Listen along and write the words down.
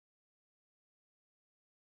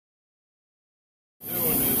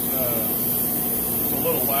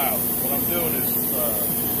out. What I'm doing is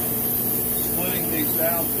splitting these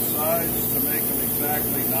down to size to make them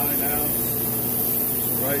exactly 9 ounce.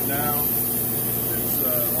 So right now it's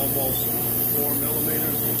almost 4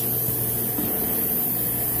 millimeters.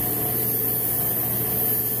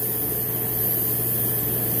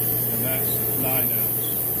 And that's 9 ounce,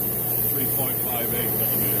 3.58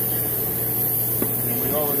 millimeters. And we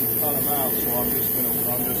already cut them out, so I'm just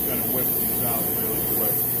gonna whip these out really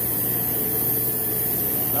quick.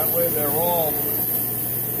 That way they're all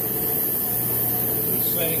the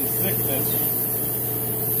same thickness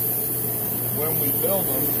when we build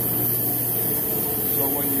them. So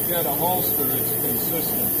when you get a holster, it's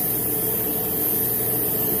consistent.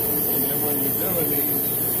 And then when you're doing these,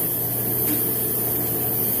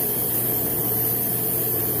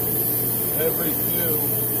 every few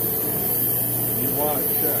you want to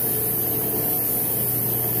check.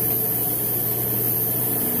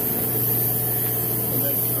 And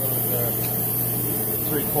make sure that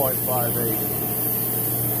 3.58,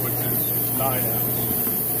 which is 9 ounce.